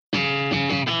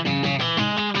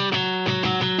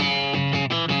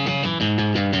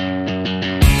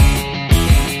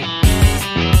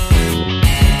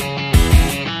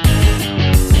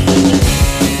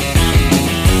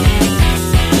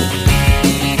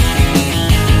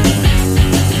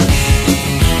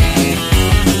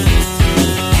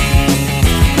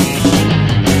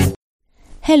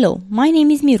Hello, my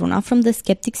name is Miruna from the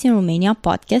Skeptics in Romania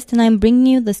podcast, and I'm bringing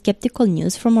you the skeptical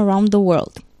news from around the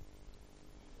world.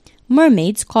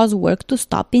 Mermaids cause work to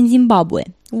stop in Zimbabwe.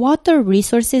 Water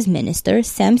Resources Minister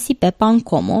Sam Sipepa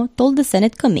Nkomo told the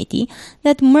Senate committee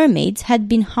that mermaids had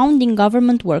been hounding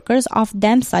government workers off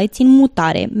dam sites in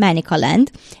Mutare,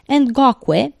 Manicaland, and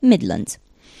Gokwe, Midlands.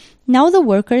 Now the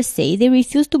workers say they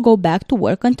refuse to go back to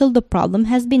work until the problem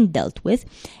has been dealt with,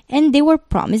 and they were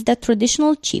promised that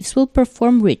traditional chiefs will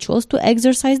perform rituals to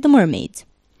exorcise the mermaids.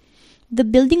 The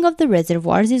building of the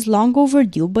reservoirs is long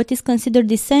overdue but is considered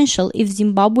essential if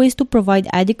Zimbabwe is to provide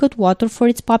adequate water for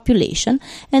its population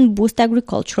and boost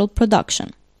agricultural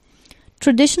production.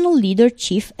 Traditional leader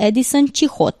Chief Edison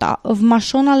Chihota of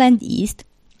Mashonaland East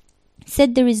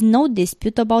said there is no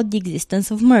dispute about the existence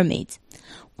of mermaids.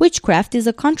 Witchcraft is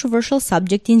a controversial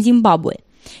subject in Zimbabwe.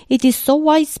 It is so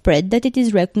widespread that it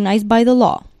is recognized by the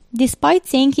law. Despite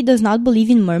saying he does not believe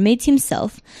in mermaids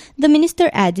himself, the minister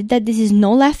added that this is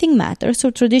no laughing matter, so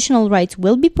traditional rites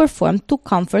will be performed to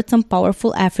comfort some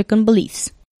powerful African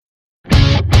beliefs.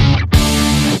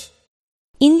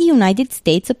 In the United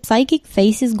States, a psychic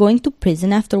faces going to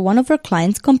prison after one of her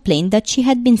clients complained that she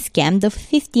had been scammed of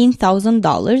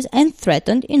 $15,000 and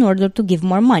threatened in order to give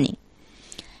more money.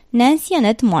 Nancy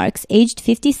Annette Marks, aged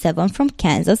 57 from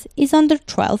Kansas, is under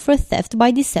trial for theft by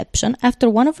deception after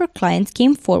one of her clients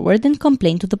came forward and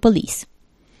complained to the police.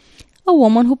 A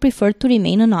woman who preferred to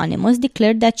remain anonymous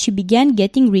declared that she began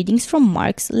getting readings from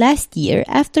Marks last year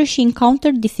after she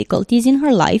encountered difficulties in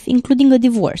her life, including a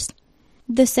divorce.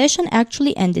 The session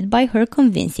actually ended by her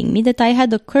convincing me that I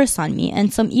had a curse on me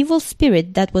and some evil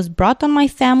spirit that was brought on my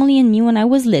family and me when I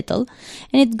was little,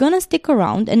 and it's gonna stick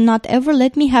around and not ever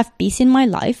let me have peace in my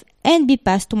life and be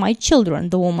passed to my children,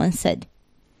 the woman said.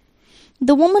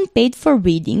 The woman paid for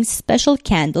readings, special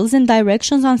candles, and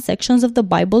directions on sections of the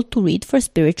Bible to read for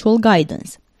spiritual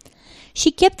guidance.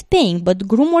 She kept paying but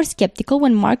grew more skeptical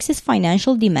when Marx's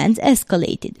financial demands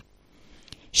escalated.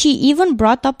 She even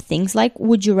brought up things like,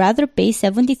 would you rather pay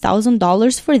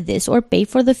 $70,000 for this or pay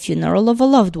for the funeral of a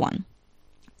loved one?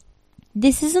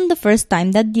 This isn't the first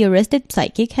time that the arrested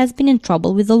psychic has been in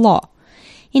trouble with the law.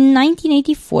 In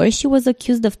 1984, she was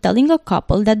accused of telling a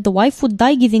couple that the wife would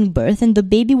die giving birth and the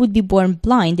baby would be born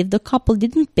blind if the couple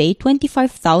didn't pay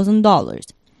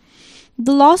 $25,000.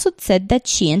 The lawsuit said that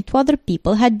she and two other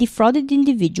people had defrauded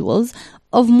individuals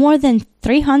of more than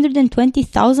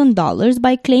 $320,000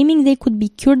 by claiming they could be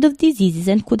cured of diseases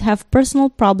and could have personal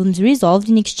problems resolved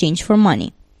in exchange for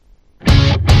money.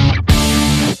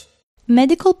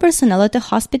 Medical personnel at a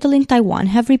hospital in Taiwan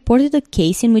have reported a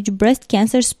case in which breast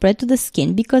cancer spread to the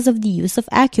skin because of the use of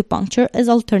acupuncture as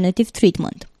alternative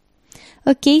treatment.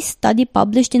 A case study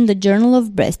published in the Journal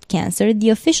of Breast Cancer,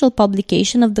 the official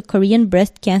publication of the Korean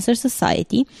Breast Cancer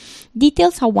Society,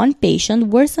 details how one patient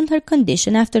worsened her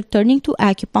condition after turning to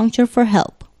acupuncture for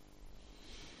help.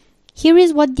 Here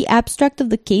is what the abstract of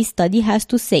the case study has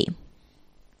to say.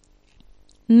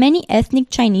 Many ethnic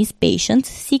Chinese patients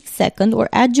seek second or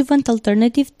adjuvant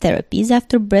alternative therapies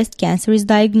after breast cancer is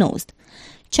diagnosed.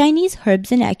 Chinese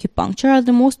herbs and acupuncture are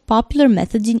the most popular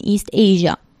methods in East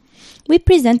Asia. We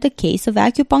present a case of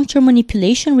acupuncture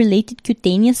manipulation-related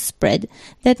cutaneous spread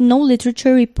that no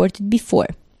literature reported before.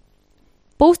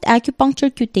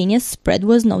 Post-acupuncture cutaneous spread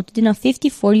was noted in a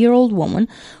 54-year-old woman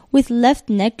with left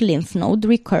neck lymph node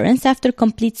recurrence after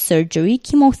complete surgery,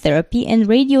 chemotherapy, and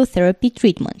radiotherapy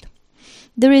treatment.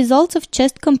 The results of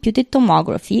chest-computed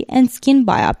tomography and skin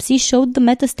biopsy showed the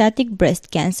metastatic breast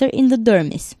cancer in the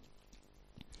dermis.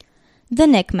 The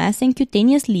neck mass and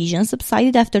cutaneous lesions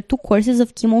subsided after 2 courses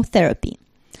of chemotherapy.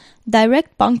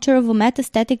 Direct puncture of a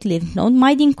metastatic lymph node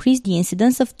might increase the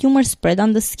incidence of tumor spread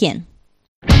on the skin.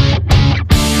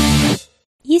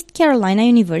 East Carolina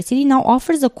University now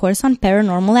offers a course on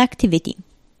paranormal activity.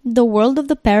 The World of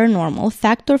the Paranormal,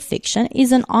 Fact or Fiction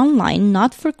is an online,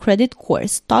 not-for-credit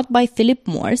course taught by Philip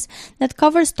Morse that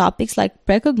covers topics like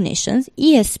precognitions,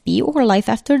 ESP, or life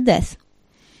after death.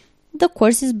 The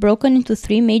course is broken into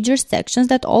 3 major sections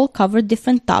that all cover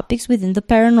different topics within the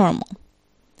paranormal.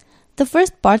 The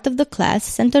first part of the class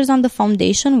centers on the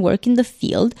foundation work in the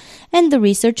field and the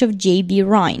research of J.B.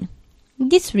 Rhine.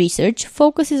 This research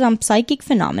focuses on psychic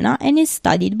phenomena and is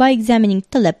studied by examining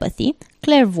telepathy,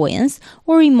 clairvoyance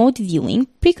or remote viewing,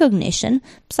 precognition,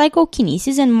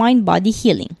 psychokinesis, and mind-body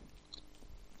healing.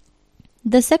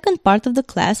 The second part of the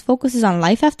class focuses on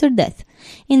life after death.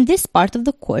 In this part of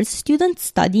the course, students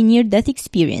study near-death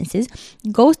experiences,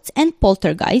 ghosts and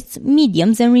poltergeists,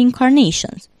 mediums, and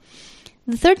reincarnations.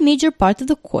 The third major part of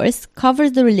the course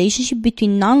covers the relationship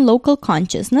between non-local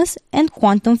consciousness and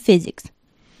quantum physics.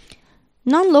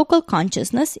 Non-local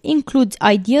consciousness includes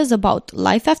ideas about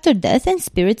life after death and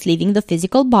spirits leaving the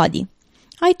physical body.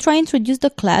 I try to introduce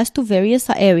the class to various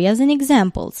areas and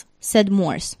examples, said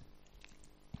Morse.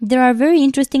 There are very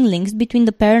interesting links between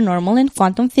the paranormal and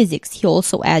quantum physics, he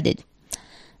also added.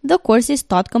 The course is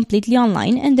taught completely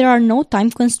online and there are no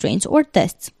time constraints or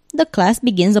tests. The class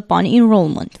begins upon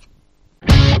enrollment.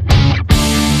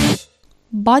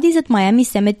 Bodies at Miami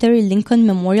Cemetery Lincoln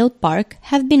Memorial Park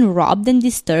have been robbed and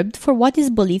disturbed for what is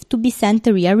believed to be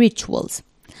Santeria rituals.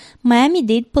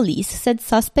 Miami-Dade police said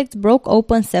suspects broke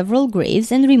open several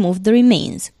graves and removed the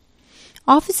remains.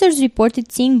 Officers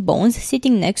reported seeing bones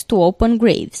sitting next to open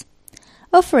graves.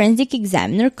 A forensic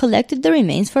examiner collected the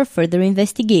remains for further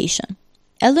investigation.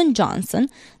 Ellen Johnson,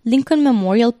 Lincoln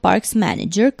Memorial Park's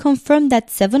manager, confirmed that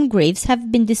 7 graves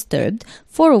have been disturbed,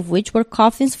 4 of which were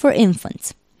coffins for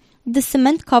infants. The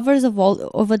cement covers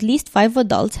of at least 5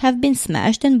 adults have been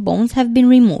smashed and bones have been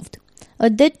removed.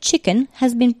 A dead chicken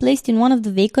has been placed in one of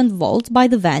the vacant vaults by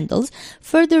the vandals,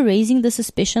 further raising the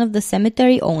suspicion of the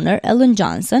cemetery owner, Ellen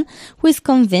Johnson, who is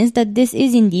convinced that this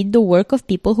is indeed the work of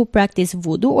people who practice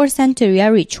voodoo or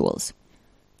Santeria rituals.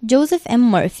 Joseph M.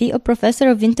 Murphy, a professor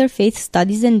of interfaith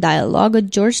studies and dialogue at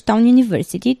Georgetown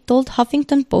University, told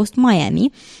Huffington Post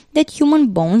Miami that human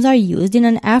bones are used in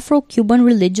an Afro-Cuban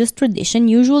religious tradition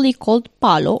usually called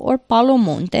Palo or Palo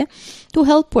Monte to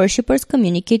help worshippers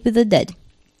communicate with the dead.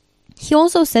 He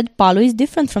also said Palo is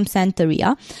different from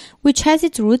Santeria, which has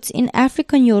its roots in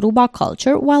African Yoruba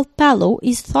culture, while Palo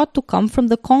is thought to come from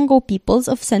the Congo peoples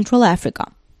of Central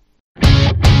Africa.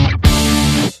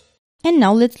 And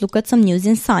now let's look at some news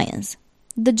in science.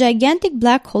 The gigantic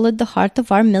black hole at the heart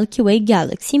of our Milky Way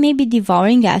galaxy may be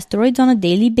devouring asteroids on a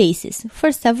daily basis.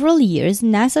 For several years,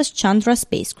 NASA's Chandra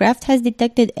spacecraft has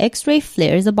detected X-ray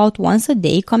flares about once a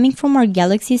day coming from our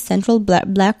galaxy's central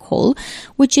black hole,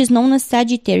 which is known as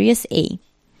Sagittarius A.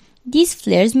 These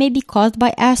flares may be caused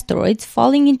by asteroids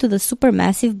falling into the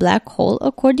supermassive black hole,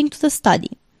 according to the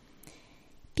study.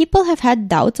 People have had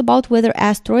doubts about whether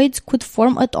asteroids could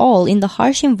form at all in the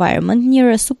harsh environment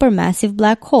near a supermassive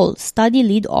black hole, study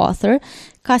lead author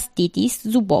Kastitis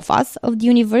Zubovas of the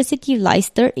University of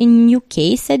Leicester in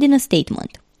UK said in a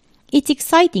statement. It's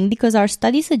exciting because our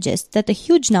study suggests that a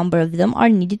huge number of them are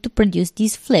needed to produce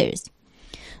these flares.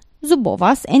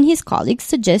 Zubovas and his colleagues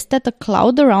suggest that a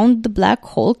cloud around the black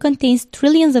hole contains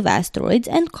trillions of asteroids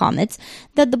and comets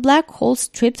that the black hole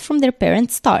stripped from their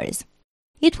parent stars.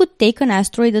 It would take an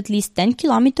asteroid at least 10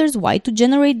 kilometers wide to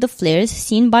generate the flares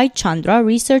seen by Chandra,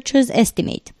 researchers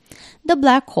estimate. The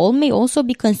black hole may also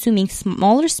be consuming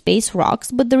smaller space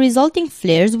rocks, but the resulting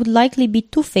flares would likely be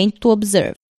too faint to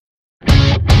observe.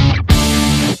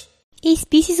 A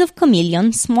species of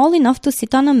chameleon, small enough to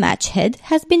sit on a match head,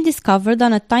 has been discovered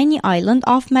on a tiny island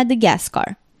off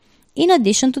Madagascar. In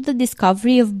addition to the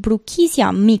discovery of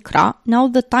Bruchisia micra, now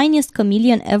the tiniest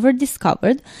chameleon ever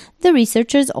discovered, the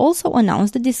researchers also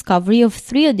announced the discovery of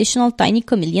 3 additional tiny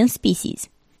chameleon species.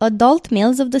 Adult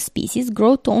males of the species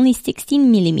grow to only 16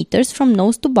 millimeters from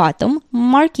nose to bottom,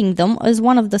 marking them as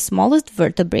one of the smallest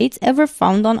vertebrates ever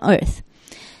found on Earth.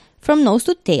 From nose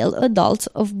to tail, adults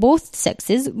of both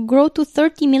sexes grow to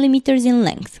 30 millimeters in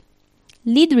length.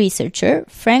 Lead researcher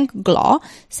Frank Glaw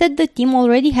said the team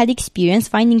already had experience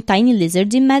finding tiny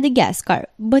lizards in Madagascar,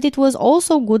 but it was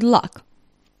also good luck.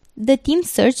 The team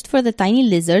searched for the tiny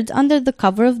lizards under the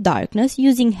cover of darkness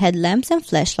using headlamps and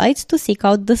flashlights to seek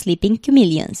out the sleeping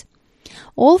chameleons.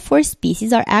 All 4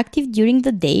 species are active during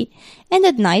the day and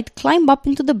at night climb up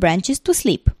into the branches to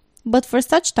sleep. But for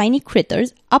such tiny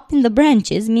critters, up in the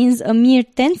branches means a mere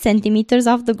 10 centimeters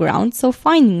off the ground, so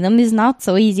finding them is not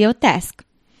so easy a task.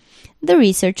 The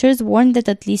researchers warned that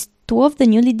at least 2 of the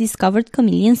newly discovered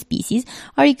chameleon species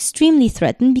are extremely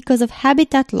threatened because of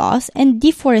habitat loss and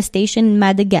deforestation in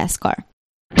Madagascar.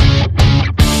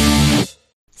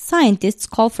 Scientists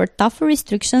call for tougher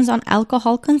restrictions on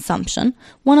alcohol consumption,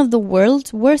 one of the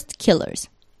world's worst killers.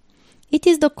 It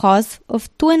is the cause of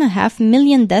 2.5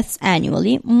 million deaths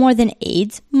annually, more than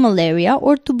AIDS, malaria,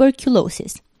 or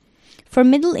tuberculosis. For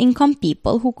middle-income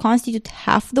people who constitute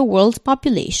half the world's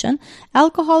population,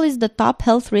 alcohol is the top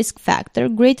health risk factor,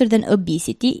 greater than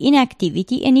obesity,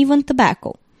 inactivity, and even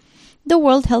tobacco. The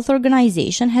World Health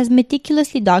Organization has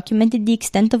meticulously documented the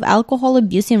extent of alcohol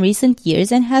abuse in recent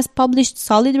years and has published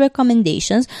solid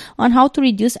recommendations on how to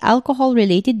reduce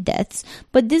alcohol-related deaths,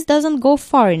 but this doesn't go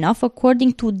far enough,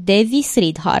 according to Devi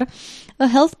Sridhar, a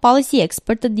health policy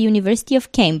expert at the University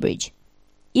of Cambridge.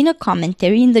 In a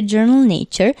commentary in the journal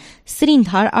Nature,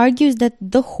 Srindhar argues that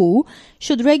the WHO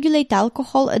should regulate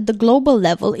alcohol at the global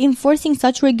level, enforcing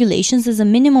such regulations as a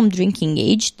minimum drinking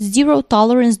age,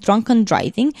 zero-tolerance drunken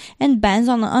driving, and bans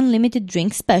on unlimited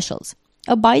drink specials.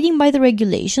 Abiding by the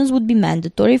regulations would be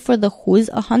mandatory for the WHO's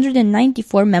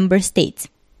 194 member states.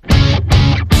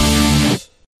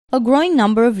 A growing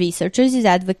number of researchers is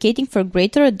advocating for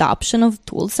greater adoption of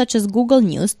tools such as Google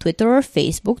News, Twitter, or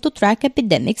Facebook to track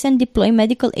epidemics and deploy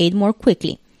medical aid more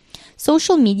quickly.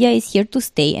 Social media is here to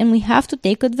stay and we have to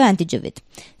take advantage of it,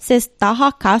 says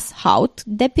Taha Kass-Hout,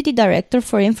 Deputy Director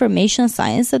for Information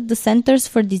Science at the Centers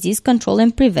for Disease Control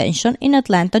and Prevention in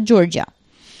Atlanta, Georgia.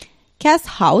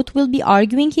 Kass-Hout will be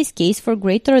arguing his case for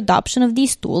greater adoption of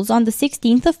these tools on the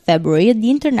 16th of February at the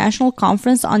International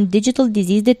Conference on Digital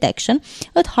Disease Detection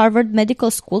at Harvard Medical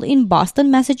School in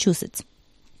Boston, Massachusetts.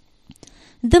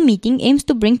 The meeting aims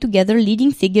to bring together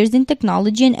leading figures in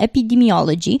technology and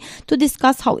epidemiology to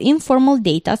discuss how informal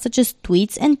data such as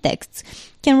tweets and texts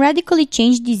can radically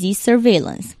change disease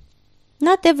surveillance.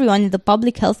 Not everyone in the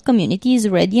public health community is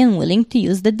ready and willing to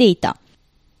use the data.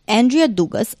 Andrea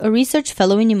Dugas, a research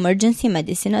fellow in emergency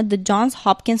medicine at the Johns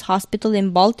Hopkins Hospital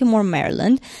in Baltimore,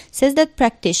 Maryland, says that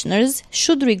practitioners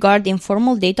should regard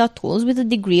informal data tools with a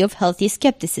degree of healthy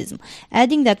skepticism,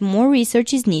 adding that more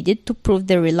research is needed to prove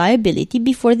their reliability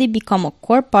before they become a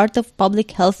core part of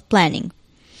public health planning.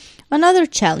 Another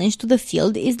challenge to the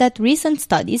field is that recent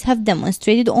studies have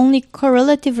demonstrated only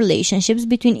correlative relationships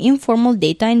between informal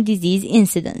data and disease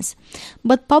incidence.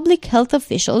 But public health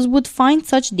officials would find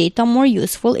such data more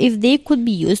useful if they could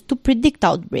be used to predict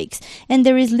outbreaks, and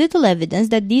there is little evidence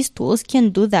that these tools can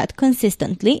do that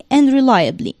consistently and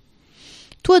reliably.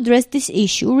 To address this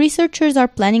issue, researchers are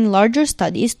planning larger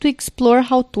studies to explore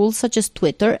how tools such as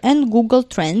Twitter and Google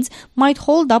Trends might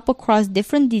hold up across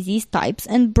different disease types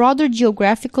and broader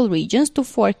geographical regions to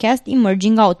forecast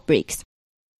emerging outbreaks.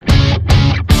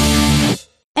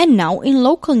 And now, in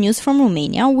local news from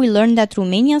Romania, we learned that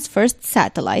Romania's first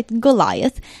satellite,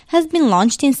 Goliath, has been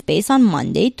launched in space on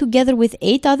Monday together with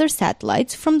 8 other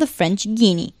satellites from the French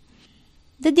Guiana.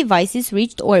 The devices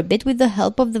reached orbit with the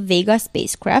help of the Vega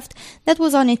spacecraft that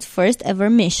was on its first ever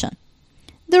mission.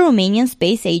 The Romanian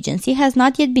Space Agency has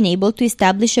not yet been able to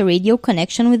establish a radio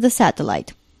connection with the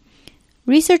satellite.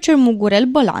 Researcher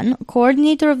Mugurel Bălan,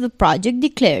 coordinator of the project,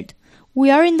 declared,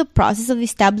 "We are in the process of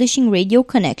establishing radio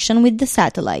connection with the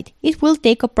satellite. It will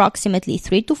take approximately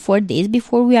 3 to 4 days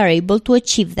before we are able to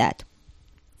achieve that."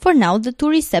 For now, the 2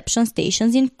 reception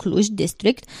stations in Cluj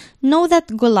district know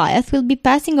that Goliath will be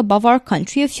passing above our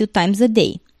country a few times a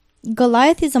day.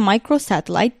 Goliath is a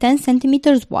microsatellite 10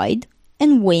 centimeters wide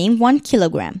and weighing 1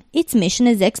 kilogram. Its mission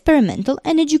is experimental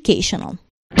and educational.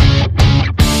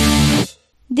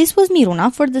 This was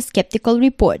Miruna for The Skeptical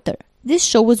Reporter. This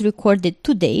show was recorded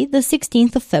today, the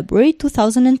 16th of February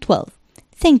 2012.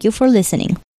 Thank you for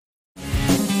listening.